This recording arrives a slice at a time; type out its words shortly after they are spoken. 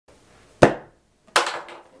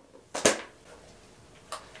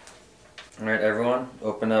Alright everyone,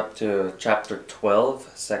 open up to chapter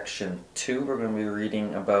 12, section 2. We're going to be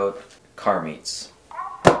reading about carmeets.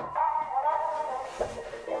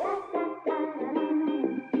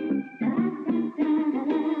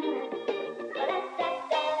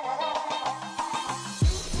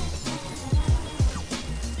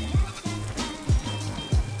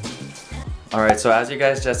 Alright, so as you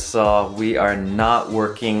guys just saw, we are not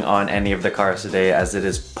working on any of the cars today as it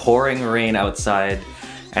is pouring rain outside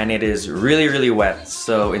and it is really wet.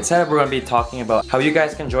 So instead we're going to be talking about how you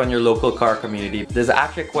guys can join your local car community. There's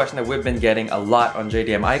actually a question that we've been getting a lot on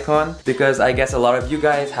JDM Icon because I guess a lot of you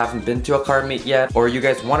guys haven't been to a car meet yet, or you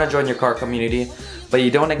guys want to join your car community but you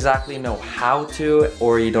don't exactly know how to,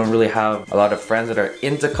 or you don't really have a lot of friends that are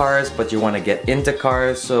into cars but you want to get into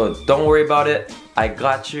cars. So don't worry about it, I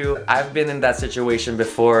got you. I've been in that situation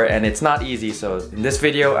before and it's not easy. So in this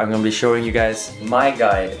video I'm going to be showing you guys my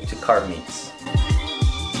guide to car meets.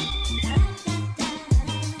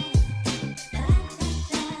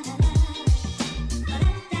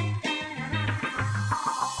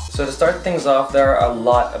 So to start things off, there are a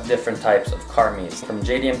lot of different types of car meets, from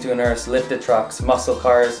JDM tuners, lifted trucks, muscle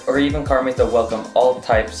cars, or even car meets that welcome all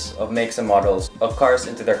types of makes and models of cars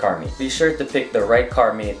into their car meet. Be sure to pick the right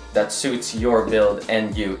car meet that suits your build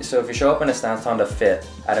and you. So if you show up in a stance Honda Fit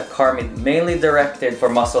at a car meet mainly directed for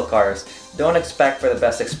muscle cars, don't expect for the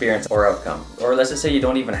best experience or outcome. Or let's just say you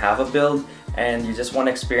don't even have a build and you just want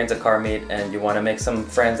to experience a car meet and you want to make some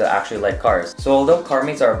friends that actually like cars. So although car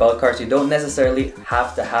meets are about cars, you don't necessarily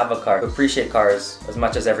have to have a car to appreciate cars as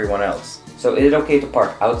much as everyone else. So is it okay to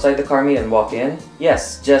park outside the car meet and walk in?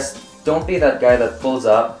 Yes, just don't be that guy that pulls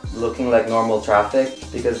up looking like normal traffic,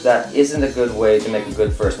 because that isn't a good way to make a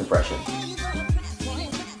good first impression.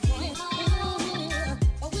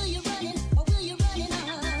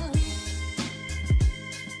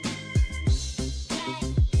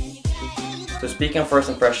 So speaking of first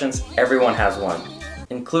impressions, everyone has one,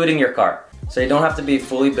 including your car. So you don't have to be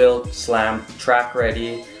fully built, slammed, track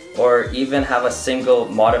ready, or even have a single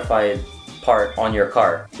modified part on your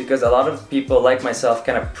car. Because a lot of people like myself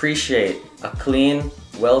can appreciate a clean,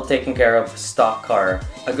 well taken care of stock car.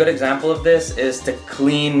 A good example of this is to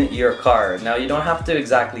clean your car. Now you don't have to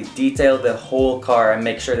exactly detail the whole car and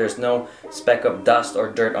make sure there's no speck of dust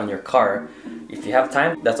or dirt on your car. If you have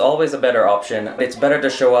time, that's always a better option. It's better to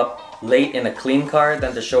show up late in a clean car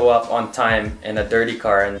than to show up on time in a dirty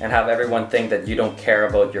car and have everyone think that you don't care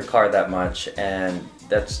about your car that much, and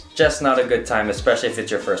that's just not a good time, especially if it's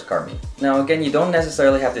your first car meet. Now again, you don't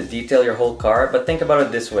necessarily have to detail your whole car, but think about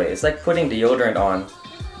it this way. It's like putting deodorant on,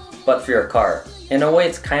 but for your car. In a way,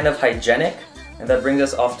 it's kind of hygienic, and that brings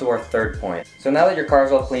us off to our third point. So now that your car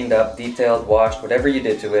is all cleaned up, detailed, washed, whatever you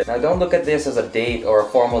did to it, now don't look at this as a date or a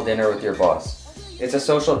formal dinner with your boss. It's a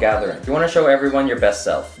social gathering. You want to show everyone your best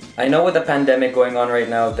self. I know with the pandemic going on right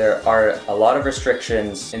now, there are a lot of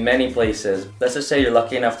restrictions in many places. Let's just say you're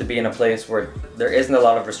lucky enough to be in a place where there isn't a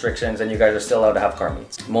lot of restrictions and you guys are still allowed to have car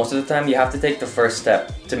meets. Most of the time, you have to take the first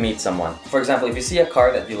step to meet someone. For example, if you see a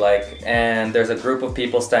car that you like and there's a group of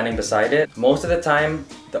people standing beside it, most of the time,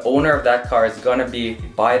 the owner of that car is gonna be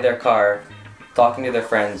by their car, talking to their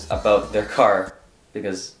friends about their car,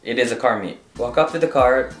 because it is a car meet. Walk up to the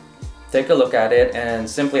car, take a look at it, and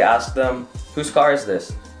simply ask them, whose car is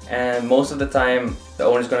this? And most of the time, the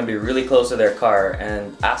owner's going to be really close to their car,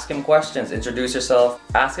 and ask him questions, introduce yourself,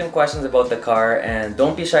 ask him questions about the car, and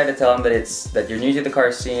don't be shy to tell him that you're new to the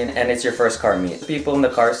car scene and it's your first car meet. People in the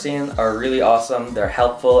car scene are really awesome, they're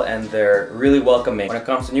helpful, and they're really welcoming when it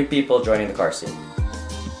comes to new people joining the car scene.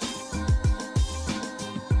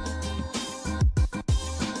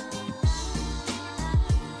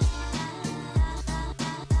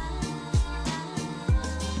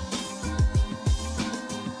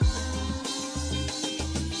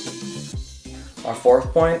 Our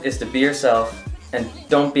fourth point is to be yourself and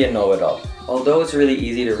don't be a know-it-all. Although it's really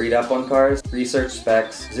easy to read up on cars, research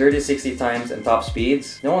specs, 0 to 60 times and top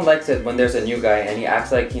speeds, no one likes it when there's a new guy and he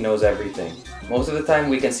acts like he knows everything. Most of the time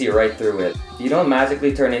we can see right through it. You don't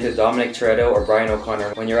magically turn into Dominic Trueno or Brian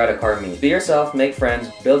O'Connor when you're at a car meet. Be yourself, make friends,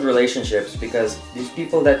 build relationships, because these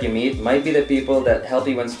people that you meet might be the people that help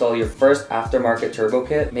you install your first aftermarket turbo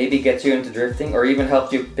kit, maybe get you into drifting, or even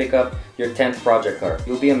help you pick up your 10th project car.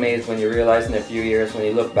 You'll be amazed when you realize in a few years, when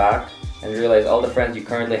you look back and realize all the friends you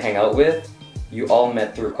currently hang out with, you all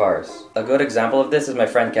met through cars. A good example of this is my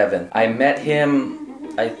friend Kevin. I met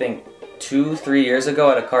him, I think, 2-3 years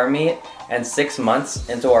ago at a car meet, and 6 months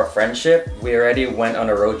into our friendship, we already went on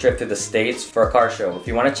a road trip to the States for a car show. If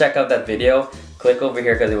you want to check out that video, click over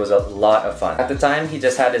here because it was a lot of fun. At the time, he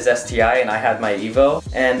just had his STI and I had my Evo,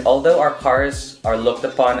 and although our cars are looked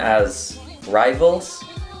upon as rivals,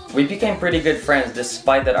 We became pretty good friends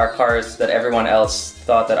despite that everyone else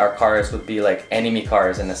thought that our cars would be like enemy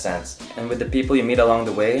cars in a sense. And with the people you meet along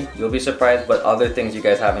the way, you'll be surprised what other things you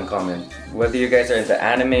guys have in common. Whether you guys are into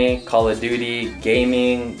anime, Call of Duty,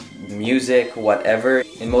 gaming, music, whatever,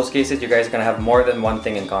 in most cases you guys are gonna have more than one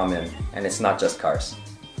thing in common, and it's not just cars.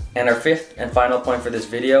 And our fifth and final point for this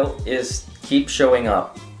video is keep showing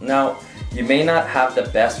up. Now, you may not have the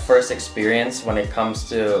best first experience when it comes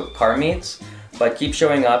to car meets, but keep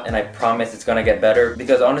showing up and I promise it's gonna get better,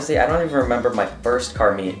 because honestly I don't even remember my first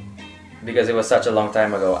car meet because it was such a long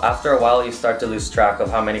time ago. After a while you start to lose track of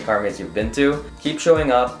how many car meets you've been to. Keep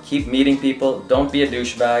showing up, keep meeting people, don't be a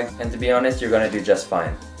douchebag, and to be honest, you're gonna do just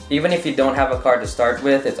fine. Even if you don't have a car to start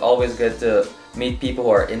with, it's always good to meet people who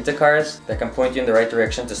are into cars that can point you in the right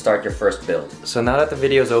direction to start your first build. So now that the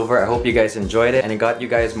video is over, I hope you guys enjoyed it and it got you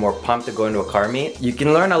guys more pumped to go into a car meet. You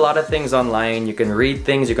can learn a lot of things online, you can read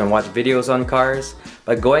things, you can watch videos on cars,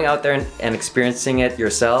 but going out there and experiencing it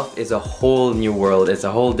yourself is a whole new world. It's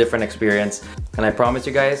a whole different experience. And I promise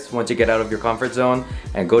you guys, once you get out of your comfort zone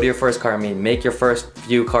and go to your first car meet, make your first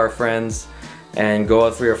few car friends, and go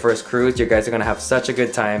out for your first cruise, you guys are gonna have such a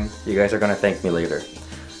good time. You guys are gonna thank me later.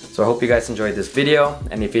 So I hope you guys enjoyed this video,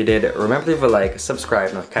 and if you did, remember to leave a like, subscribe,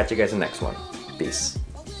 and I'll catch you guys in the next one. Peace.